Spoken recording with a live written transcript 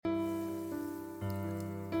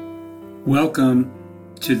Welcome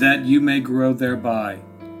to That You May Grow Thereby,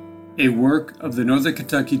 a work of the Northern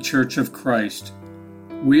Kentucky Church of Christ.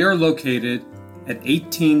 We are located at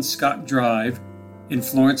 18 Scott Drive in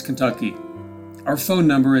Florence, Kentucky. Our phone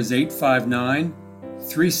number is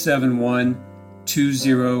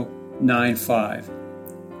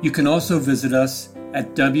 859-371-2095. You can also visit us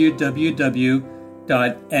at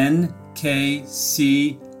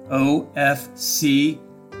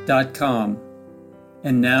www.nkcofc.com.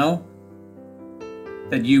 And now,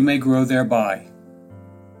 that you may grow thereby.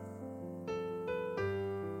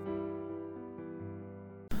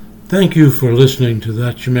 Thank you for listening to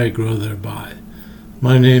That You May Grow Thereby.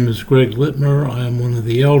 My name is Greg Littmer. I am one of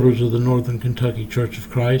the elders of the Northern Kentucky Church of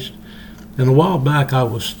Christ. And a while back I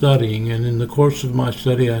was studying, and in the course of my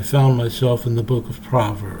study I found myself in the book of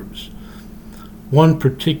Proverbs. One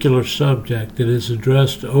particular subject that is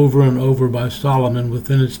addressed over and over by Solomon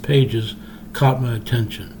within its pages caught my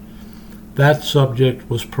attention. That subject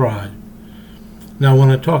was pride. Now, when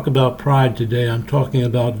I talk about pride today, I'm talking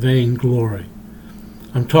about vainglory.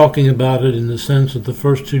 I'm talking about it in the sense of the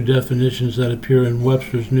first two definitions that appear in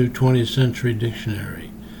Webster's New 20th Century Dictionary.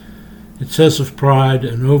 It says of pride,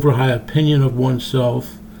 an over-high opinion of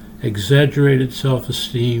oneself, exaggerated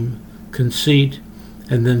self-esteem, conceit,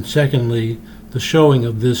 and then secondly, the showing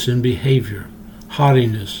of this in behavior,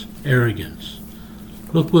 haughtiness, arrogance.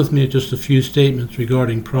 Look with me at just a few statements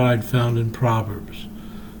regarding pride found in Proverbs.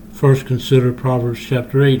 First, consider Proverbs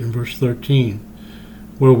chapter 8 and verse 13,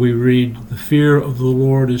 where we read, "The fear of the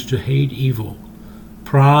Lord is to hate evil.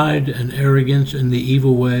 Pride and arrogance in the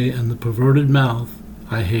evil way and the perverted mouth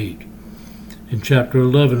I hate." In chapter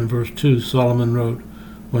 11 and verse 2, Solomon wrote,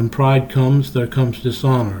 "When pride comes, there comes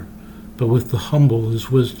dishonor, but with the humble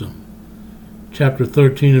is wisdom." Chapter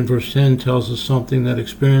 13 and verse 10 tells us something that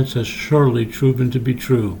experience has surely proven to be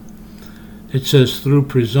true. It says, "Through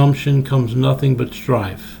presumption comes nothing but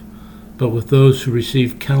strife, but with those who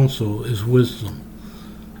receive counsel is wisdom."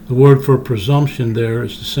 The word for presumption there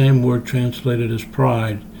is the same word translated as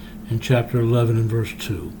pride in chapter 11 and verse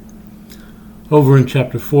 2. Over in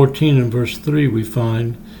chapter 14 and verse 3 we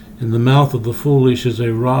find, "In the mouth of the foolish is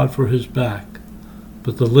a rod for his back,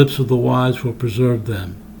 but the lips of the wise will preserve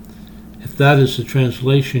them." If that is the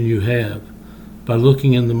translation you have, by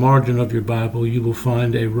looking in the margin of your Bible, you will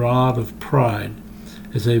find a rod of pride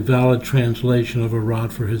as a valid translation of a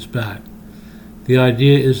rod for his back. The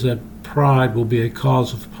idea is that pride will be a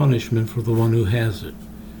cause of punishment for the one who has it.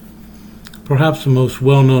 Perhaps the most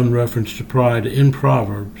well-known reference to pride in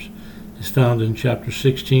Proverbs is found in chapter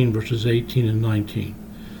 16, verses 18 and 19.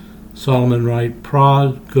 Solomon writes,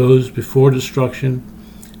 "Pride goes before destruction,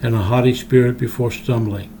 and a haughty spirit before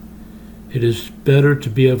stumbling. It is better to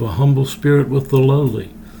be of a humble spirit with the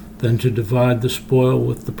lowly than to divide the spoil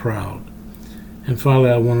with the proud." And finally,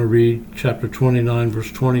 I want to read chapter 29, verse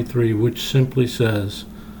 23, which simply says,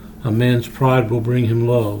 "A man's pride will bring him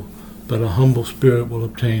low, but a humble spirit will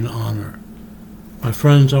obtain honor." My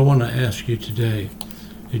friends, I want to ask you today,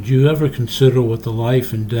 did you ever consider what the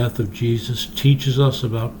life and death of Jesus teaches us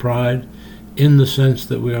about pride in the sense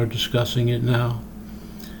that we are discussing it now?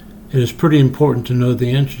 It is pretty important to know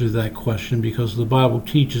the answer to that question because the Bible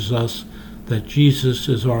teaches us that Jesus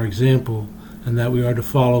is our example and that we are to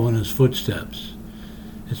follow in his footsteps.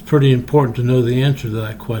 It's pretty important to know the answer to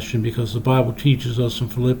that question because the Bible teaches us in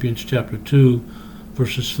Philippians chapter 2,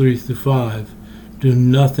 verses 3 through 5, "Do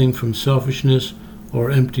nothing from selfishness or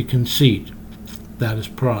empty conceit," that is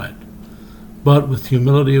pride, "but with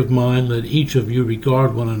humility of mind let each of you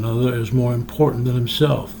regard one another as more important than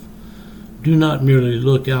himself. Do not merely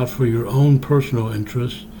look out for your own personal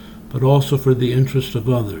interests, but also for the interest of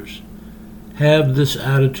others. Have this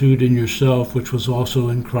attitude in yourself which was also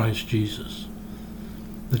in Christ Jesus."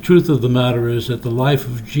 The truth of the matter is that the life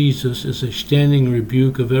of Jesus is a standing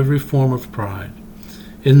rebuke of every form of pride,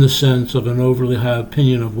 in the sense of an overly high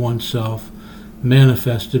opinion of oneself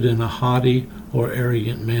manifested in a haughty or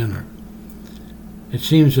arrogant manner. It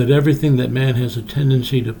seems that everything that man has a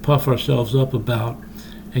tendency to puff ourselves up about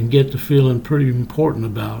and get to feeling pretty important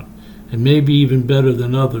about, and maybe even better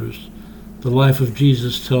than others, the life of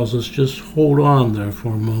Jesus tells us just hold on there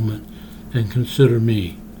for a moment and consider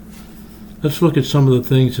me. Let's look at some of the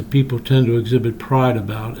things that people tend to exhibit pride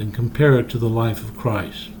about and compare it to the life of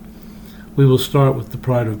Christ. We will start with the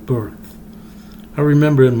pride of birth. I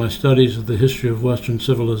remember in my studies of the history of Western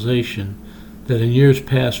civilization that in years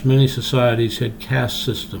past many societies had caste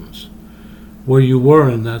systems. Where you were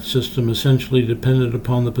in that system essentially depended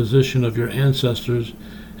upon the position of your ancestors,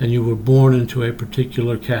 and you were born into a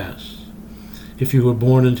particular caste. If you were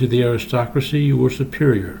born into the aristocracy, you were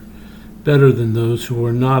superior, better than those who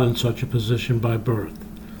were not in such a position by birth.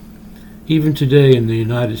 Even today in the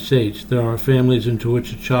United States, there are families into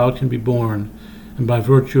which a child can be born, and by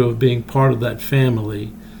virtue of being part of that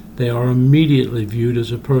family, they are immediately viewed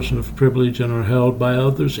as a person of privilege and are held by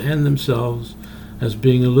others and themselves as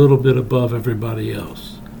being a little bit above everybody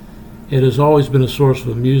else. It has always been a source of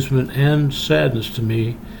amusement and sadness to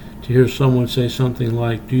me to hear someone say something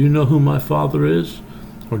like, "Do you know who my father is?"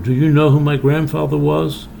 or "Do you know who my grandfather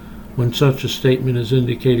was?" when such a statement is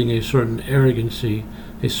indicating a certain arrogancy,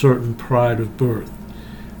 a certain pride of birth.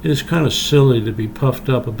 It is kind of silly to be puffed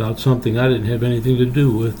up about something I didn't have anything to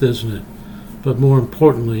do with, isn't it? But more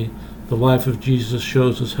importantly, the life of Jesus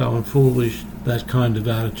shows us how foolish that kind of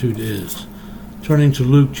attitude is. Turning to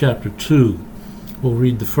Luke chapter 2, we'll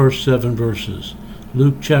read the first 7 verses.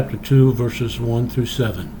 Luke chapter 2, verses 1 through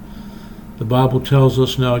 7. The Bible tells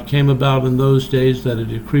us, "Now it came about in those days that a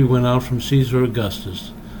decree went out from Caesar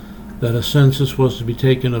Augustus, that a census was to be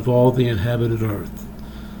taken of all the inhabited earth.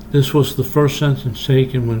 This was the first census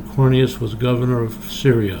taken when Quirinius was governor of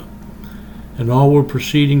Syria. And all were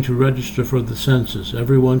proceeding to register for the census,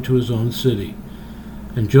 everyone to his own city.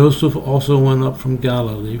 And Joseph also went up from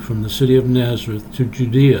Galilee, from the city of Nazareth, to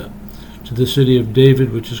Judea, to the city of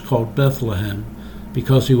David, which is called Bethlehem,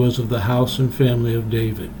 because he was of the house and family of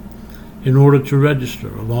David, in order to register,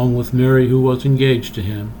 along with Mary, who was engaged to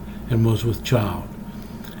him, and was with child.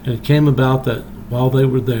 And it came about that while they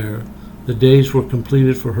were there, the days were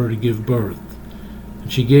completed for her to give birth.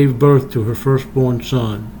 And she gave birth to her firstborn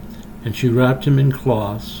son, and she wrapped him in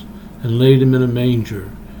cloths, and laid him in a manger,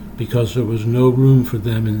 because there was no room for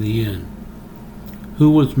them in the inn."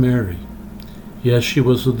 Who was Mary? Yes, she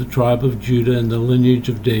was of the tribe of Judah and the lineage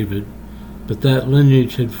of David, but that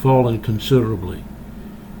lineage had fallen considerably.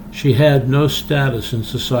 She had no status in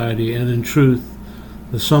society, and in truth,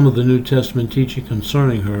 the sum of the New Testament teaching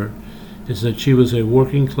concerning her is that she was a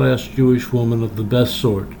working-class Jewish woman of the best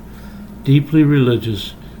sort, deeply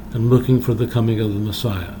religious and looking for the coming of the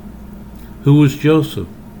Messiah. Who was Joseph?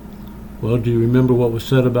 Well, do you remember what was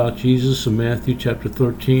said about Jesus in Matthew chapter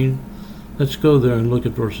 13? Let's go there and look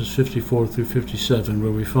at verses 54 through 57,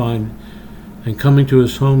 where we find, "And coming to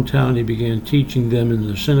his hometown, he began teaching them in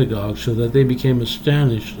the synagogue, so that they became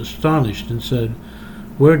astonished and said,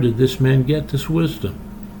 'Where did this man get this wisdom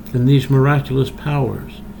and these miraculous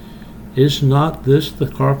powers? Is not this the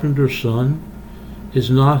carpenter's son? Is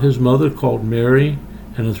not his mother called Mary,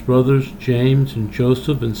 and his brothers James and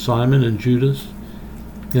Joseph and Simon and Judas?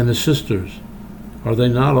 And his sisters, are they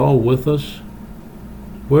not all with us?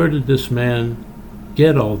 Where did this man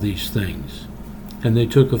get all these things?' And they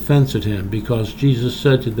took offense at him, because Jesus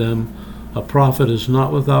said to them, 'A prophet is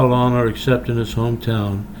not without honor except in his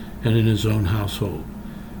hometown and in his own household.'"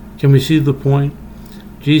 Can we see the point?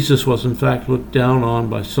 Jesus was in fact looked down on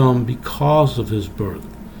by some because of his birth.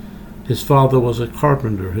 His father was a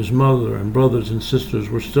carpenter. His mother and brothers and sisters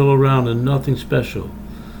were still around, and nothing special.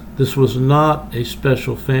 This was not a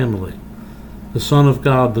special family. The Son of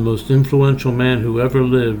God, the most influential man who ever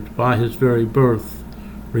lived, by his very birth,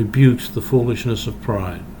 rebukes the foolishness of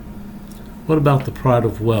pride. What about the pride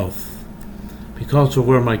of wealth? Because of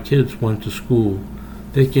where my kids went to school,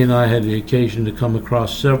 Vicki and I had the occasion to come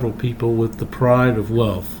across several people with the pride of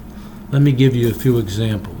wealth. Let me give you a few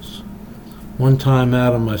examples. One time,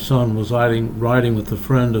 Adam, my son, was riding with a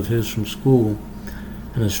friend of his from school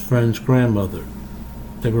and his friend's grandmother.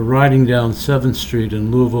 They were riding down 7th Street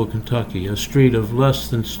in Louisville, Kentucky, a street of less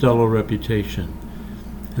than stellar reputation.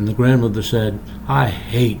 And the grandmother said, "I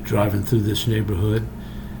hate driving through this neighborhood."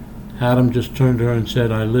 Adam just turned to her and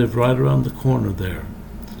said, "I live right around the corner there."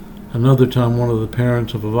 Another time, one of the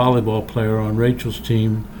parents of a volleyball player on Rachel's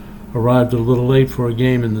team arrived a little late for a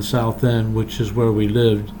game in the South End, which is where we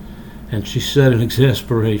lived, and she said in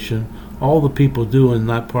exasperation, "All the people do in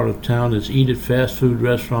that part of town is eat at fast food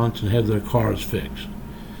restaurants and have their cars fixed."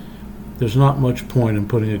 There's not much point in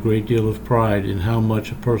putting a great deal of pride in how much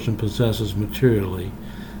a person possesses materially,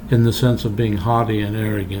 in the sense of being haughty and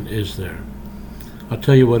arrogant, is there? I'll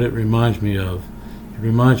tell you what it reminds me of. It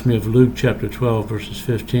reminds me of Luke chapter 12, verses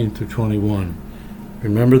 15 through 21.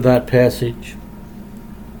 Remember that passage?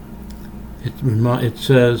 It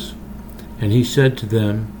says, "And he said to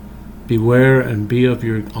them, 'Beware and be of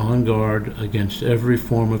your on guard against every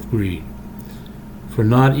form of greed. For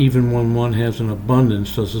not even when one has an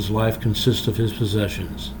abundance does his life consist of his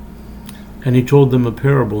possessions.' And he told them a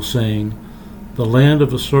parable, saying, 'The land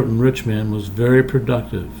of a certain rich man was very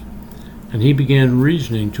productive. And he began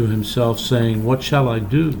reasoning to himself, saying, What shall I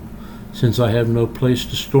do, since I have no place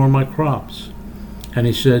to store my crops? And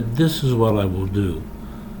he said, This is what I will do.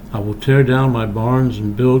 I will tear down my barns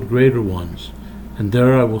and build greater ones, and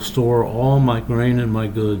there I will store all my grain and my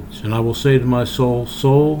goods. And I will say to my soul,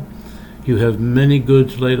 Soul, You have many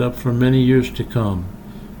goods laid up for many years to come.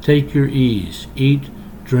 Take your ease, eat,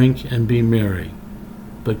 drink, and be merry.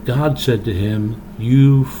 But God said to him,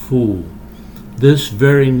 You fool, this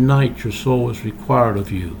very night your soul is required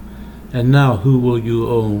of you, and now who will you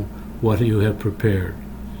owe what you have prepared?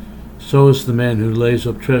 So is the man who lays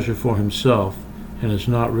up treasure for himself and is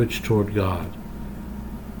not rich toward God.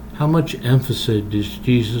 How much emphasis does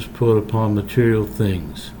Jesus put upon material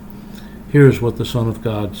things? Here is what the Son of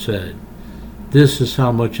God said. This is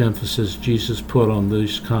how much emphasis Jesus put on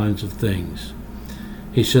these kinds of things.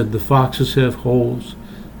 He said, The foxes have holes,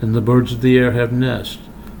 and the birds of the air have nests,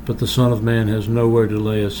 but the Son of Man has nowhere to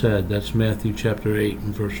lay his head. That's Matthew chapter 8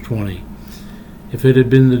 and verse 20. If it had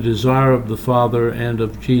been the desire of the Father and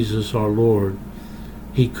of Jesus our Lord,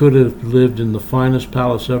 he could have lived in the finest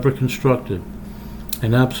palace ever constructed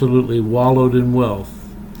and absolutely wallowed in wealth.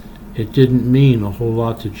 It didn't mean a whole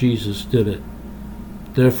lot to Jesus, did it?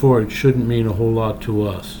 Therefore, it shouldn't mean a whole lot to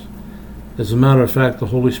us. As a matter of fact, the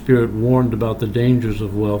Holy Spirit warned about the dangers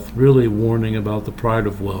of wealth, really warning about the pride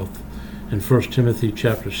of wealth, in 1 Timothy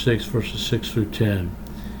chapter 6, verses 6 through 10.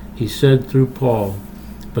 He said through Paul,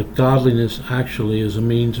 But godliness actually is a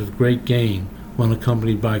means of great gain when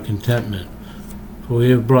accompanied by contentment. For we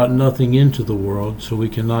have brought nothing into the world, so we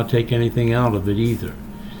cannot take anything out of it either.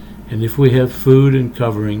 And if we have food and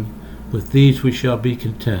covering, with these we shall be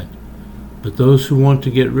content. But those who want to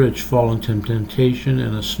get rich fall into temptation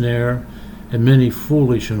and a snare, and many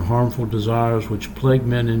foolish and harmful desires which plague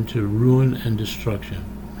men into ruin and destruction.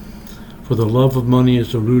 For the love of money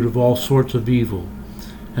is the root of all sorts of evil,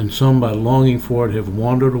 and some by longing for it have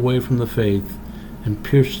wandered away from the faith and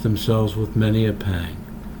pierced themselves with many a pang.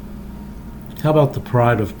 How about the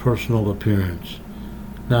pride of personal appearance?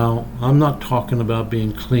 Now, I'm not talking about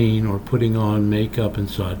being clean or putting on makeup and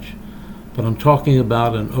such, but I'm talking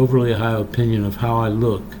about an overly high opinion of how I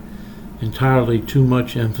look, entirely too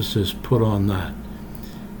much emphasis put on that.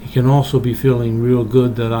 It can also be feeling real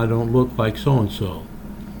good that I don't look like so-and-so.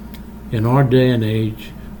 In our day and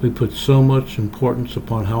age, we put so much importance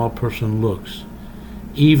upon how a person looks,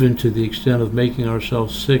 even to the extent of making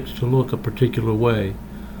ourselves sick to look a particular way,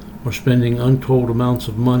 or spending untold amounts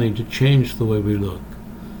of money to change the way we look.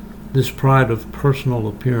 This pride of personal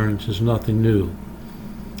appearance is nothing new.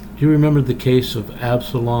 Do you remember the case of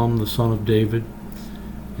Absalom, the son of David?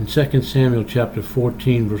 In 2 Samuel chapter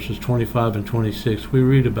 14, verses 25 and 26, we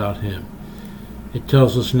read about him. It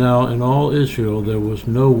tells us, Now in all Israel there was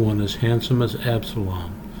no one as handsome as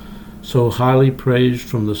Absalom. So highly praised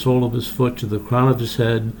from the sole of his foot to the crown of his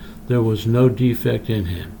head, there was no defect in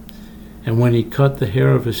him. And when he cut the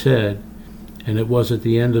hair of his head, and it was at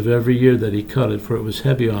the end of every year that he cut it, for it was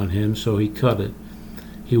heavy on him, so he cut it,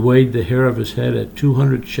 he weighed the hair of his head at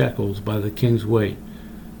 200 shekels by the king's weight.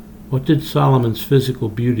 What did Solomon's physical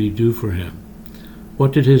beauty do for him?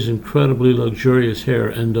 What did his incredibly luxurious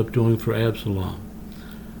hair end up doing for Absalom?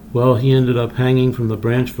 Well, he ended up hanging from the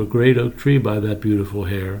branch of a great oak tree by that beautiful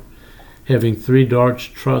hair, having 3 darts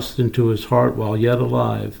thrust into his heart while yet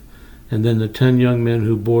alive, and then the 10 young men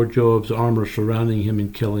who bore Joab's armor surrounding him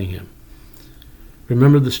and killing him.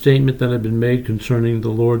 Remember the statement that had been made concerning the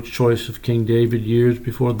Lord's choice of King David years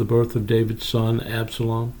before the birth of David's son,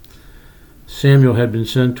 Absalom? Samuel had been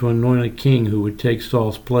sent to anoint a king who would take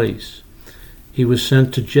Saul's place. He was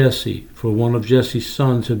sent to Jesse, for one of Jesse's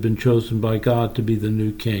sons had been chosen by God to be the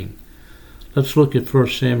new king. Let's look at 1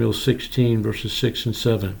 Samuel 16, verses 6 and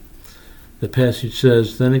 7. The passage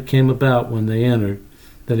says, Then it came about when they entered,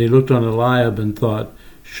 that he looked on Eliab and thought,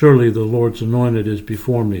 Surely the Lord's anointed is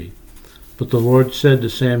before me. But the Lord said to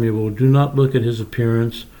Samuel, Do not look at his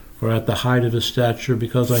appearance or at the height of his stature,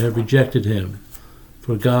 because I have rejected him.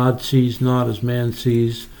 For God sees not as man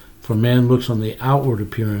sees, for man looks on the outward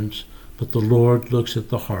appearance, but the Lord looks at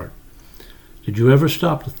the heart. Did you ever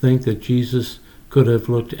stop to think that Jesus could have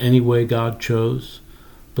looked any way God chose?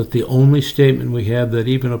 But the only statement we have that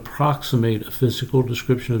even approximate a physical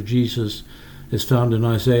description of Jesus is found in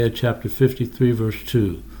Isaiah chapter 53, verse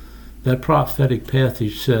 2. That prophetic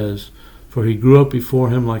passage says, For he grew up before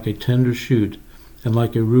him like a tender shoot, and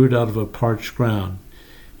like a root out of a parched ground.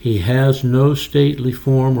 He has no stately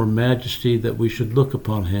form or majesty that we should look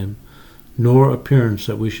upon him, nor appearance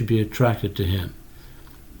that we should be attracted to him.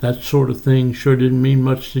 That sort of thing sure didn't mean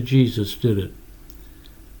much to Jesus, did it?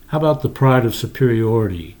 How about the pride of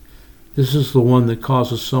superiority? This is the one that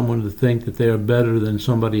causes someone to think that they are better than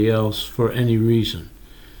somebody else for any reason.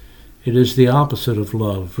 It is the opposite of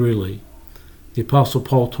love, really. The Apostle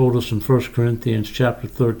Paul told us in 1 Corinthians chapter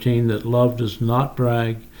 13 that love does not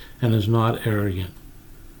brag and is not arrogant.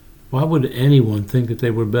 Why would anyone think that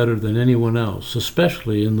they were better than anyone else,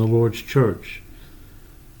 especially in the Lord's church?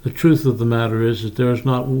 The truth of the matter is that there is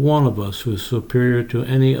not one of us who is superior to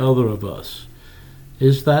any other of us.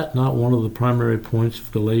 Is that not one of the primary points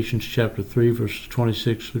of Galatians chapter 3, verses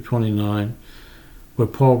 26 through 29, where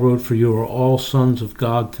Paul wrote, "For you are all sons of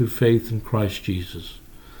God through faith in Christ Jesus.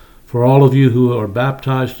 For all of you who are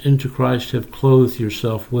baptized into Christ have clothed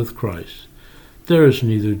yourself with Christ. There is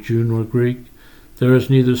neither Jew nor Greek, there is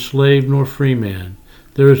neither slave nor free man,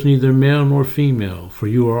 there is neither male nor female, for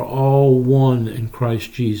you are all one in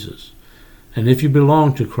Christ Jesus. And if you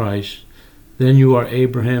belong to Christ, then you are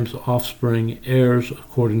Abraham's offspring, heirs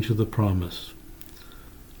according to the promise."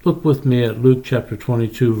 Look with me at Luke chapter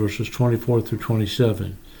 22, verses 24 through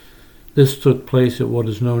 27. This took place at what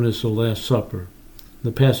is known as the Last Supper.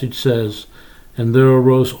 The passage says, "And there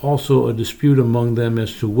arose also a dispute among them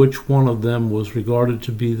as to which one of them was regarded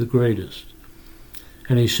to be the greatest.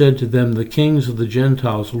 And he said to them, The kings of the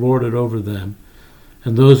Gentiles lord it over them,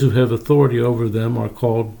 and those who have authority over them are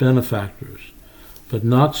called benefactors. But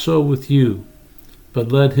not so with you,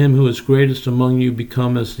 but let him who is greatest among you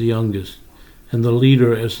become as the youngest, and the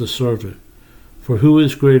leader as the servant. For who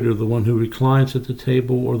is greater, the one who reclines at the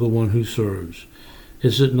table or the one who serves?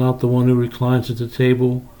 Is it not the one who reclines at the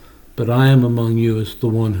table? But I am among you as the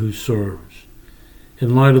one who serves."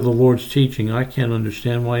 In light of the Lord's teaching, I can't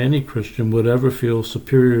understand why any Christian would ever feel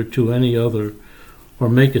superior to any other or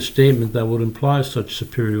make a statement that would imply such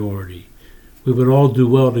superiority. We would all do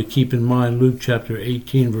well to keep in mind Luke chapter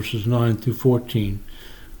 18, verses 9 through 14,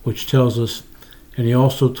 which tells us, "And he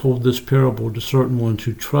also told this parable to certain ones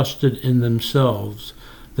who trusted in themselves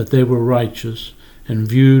that they were righteous and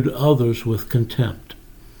viewed others with contempt.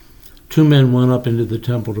 2 men went up into the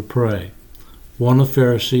temple to pray, one a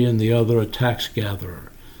Pharisee and the other a tax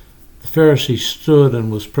gatherer. The Pharisee stood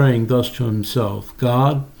and was praying thus to himself,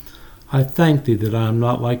 God, I thank thee that I am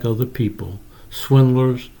not like other people,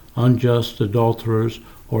 swindlers, unjust, adulterers,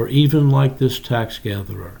 or even like this tax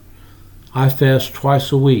gatherer. I fast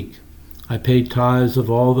twice a week. I pay tithes of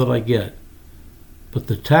all that I get. But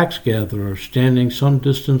the tax gatherer, standing some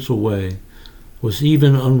distance away, was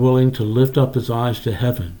even unwilling to lift up his eyes to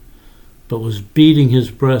heaven, but was beating his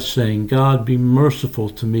breast, saying, God, be merciful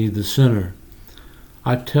to me, the sinner.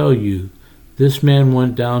 I tell you, this man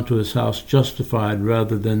went down to his house justified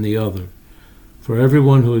rather than the other. For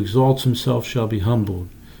everyone who exalts himself shall be humbled,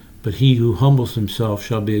 but he who humbles himself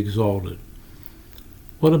shall be exalted."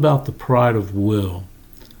 What about the pride of will?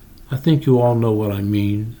 I think you all know what I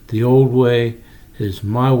mean. The old way is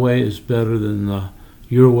my way is better than the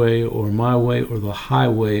your way or my way or the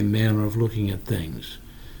highway manner of looking at things.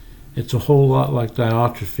 It's a whole lot like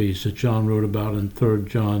Diotrephes that John wrote about in 3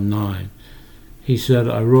 John 9. He said,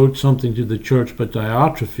 I wrote something to the church, but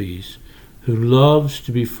Diotrephes, who loves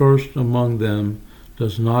to be first among them,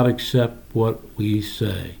 does not accept what we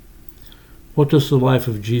say. What does the life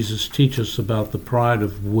of Jesus teach us about the pride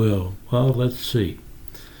of will? Well, let's see.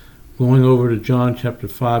 Going over to John chapter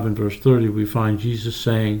 5 and verse 30, we find Jesus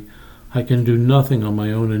saying, I can do nothing on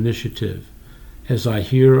my own initiative. As I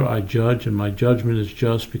hear, I judge, and my judgment is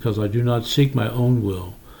just because I do not seek my own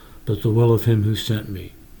will, but the will of him who sent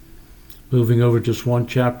me. Moving over just one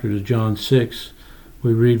chapter to John 6,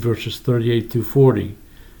 we read verses 38 through 40.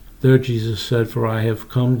 There Jesus said, For I have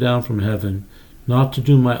come down from heaven, not to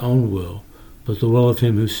do my own will, but the will of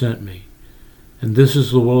him who sent me. And this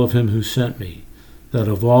is the will of him who sent me, that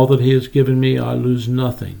of all that he has given me I lose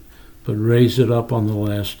nothing, but raise it up on the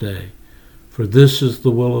last day. For this is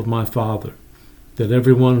the will of my Father, that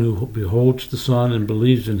everyone who beholds the Son and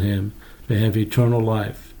believes in him may have eternal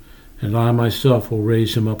life, and I myself will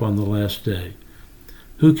raise him up on the last day.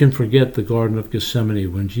 Who can forget the Garden of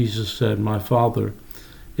Gethsemane when Jesus said, My Father,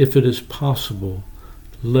 if it is possible,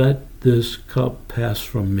 let this cup pass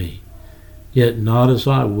from me. Yet not as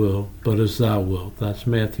I will, but as thou wilt. That's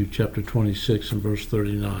Matthew chapter 26 and verse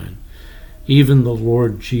 39. Even the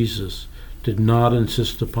Lord Jesus did not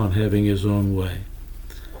insist upon having his own way.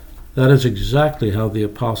 That is exactly how the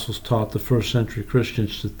apostles taught the first century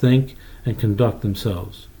Christians to think and conduct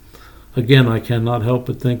themselves. Again, I cannot help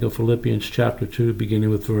but think of Philippians chapter 2, beginning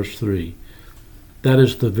with verse 3. That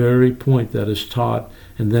is the very point that is taught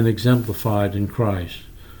and then exemplified in Christ.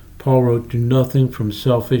 Paul wrote, Do nothing from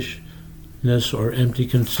selfishness or empty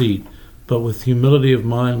conceit, but with humility of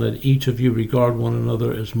mind let each of you regard one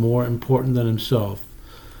another as more important than himself.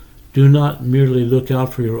 Do not merely look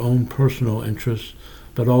out for your own personal interests,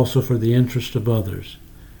 but also for the interest of others.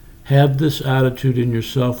 Have this attitude in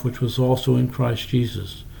yourself which was also in Christ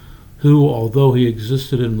Jesus, who, although he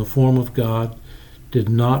existed in the form of God, did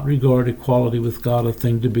not regard equality with God a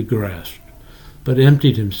thing to be grasped, but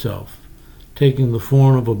emptied himself, taking the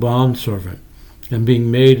form of a bondservant, and being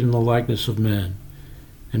made in the likeness of men.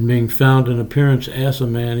 And being found in appearance as a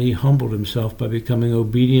man, he humbled himself by becoming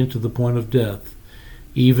obedient to the point of death,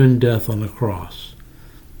 even death on the cross.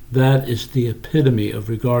 That is the epitome of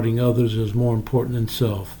regarding others as more important than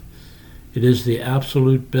self. It is the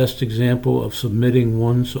absolute best example of submitting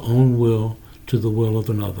one's own will to the will of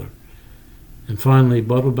another. And finally,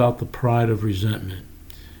 what about the pride of resentment?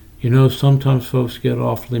 You know, sometimes folks get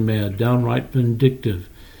awfully mad, downright vindictive,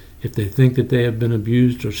 if they think that they have been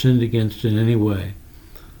abused or sinned against in any way.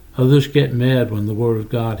 Others get mad when the Word of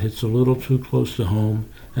God hits a little too close to home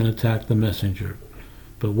and attack the messenger.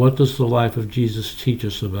 But what does the life of Jesus teach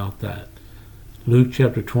us about that? Luke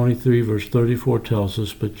chapter 23, verse 34 tells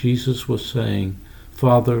us, "But Jesus was saying,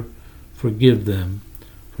 'Father, forgive them,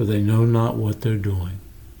 for they know not what they're doing.'"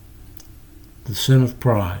 The sin of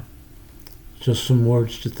pride. Just some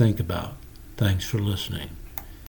words to think about. Thanks for listening.